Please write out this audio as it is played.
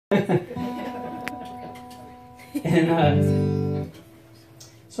And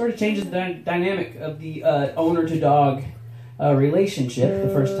sort of changes the dynamic of the owner-to-dog relationship the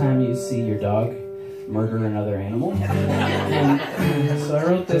first time you see your dog murder another animal. And so I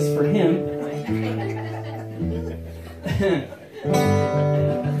wrote this for him.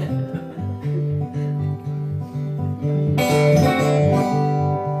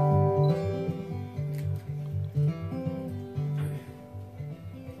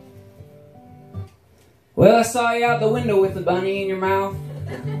 Well, I saw you out the window with the bunny in your mouth,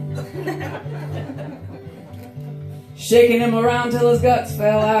 shaking him around till his guts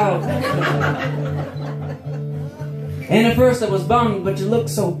fell out. And at first I was bummed, but you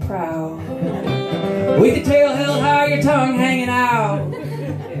looked so proud, with your tail held high, your tongue hanging out.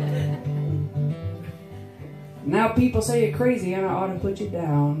 Now people say you're crazy and I ought to put you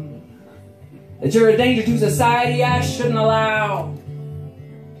down, that you're a danger to society I shouldn't allow.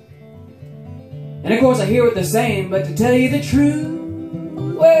 And of course I hear what they're saying, but to tell you the truth,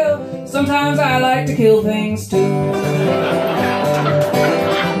 well, sometimes I like to kill things too.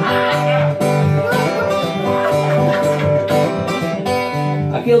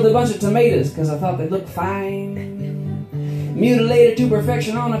 I killed a bunch of tomatoes because I thought they'd look fine, mutilated to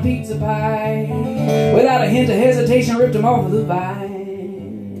perfection on a pizza pie, without a hint of hesitation ripped them off of the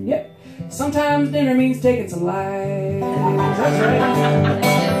vine. Yep, sometimes dinner means taking some lives. That's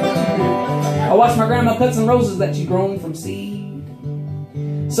right. I watched my grandma cut some roses that she'd grown from seed,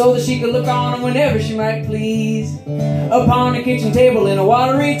 so that she could look on them whenever she might please, upon the kitchen table in a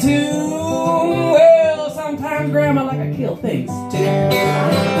watery tomb. Well, sometimes grandma like I kill things too.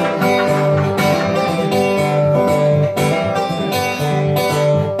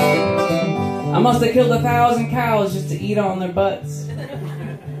 I must have killed 1,000 cows just to eat on their butts.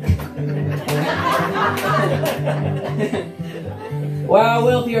 While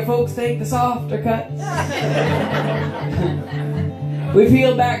wealthier folks take the softer cuts. We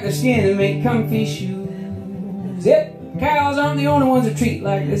peel back their skin and make comfy shoes. Yep, cows aren't the only ones who treat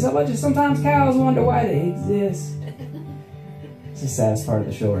like this. I bet you sometimes cows wonder why they exist. It's the saddest part of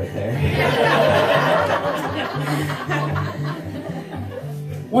the show right there.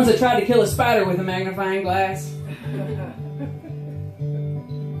 Once I tried to kill a spider with a magnifying glass.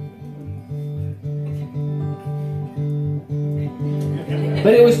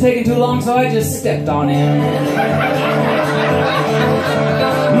 But it was taking too long, so I just stepped on him.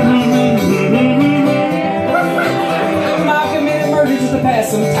 I committed murder just to pass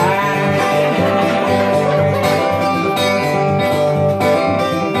some time.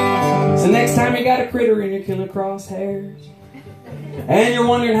 So next time you got a critter in your killer crosshairs, and you're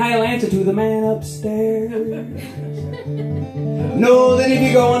wondering how you'll answer to the man upstairs, know that if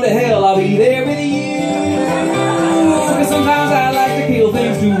you're going to hell, I'll be there with you. Because sometimes I like to kill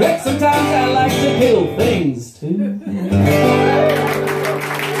things too. Sometimes I like to kill things too.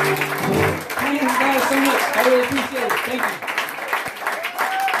 Thank you guys so much. I really appreciate it. Thank you.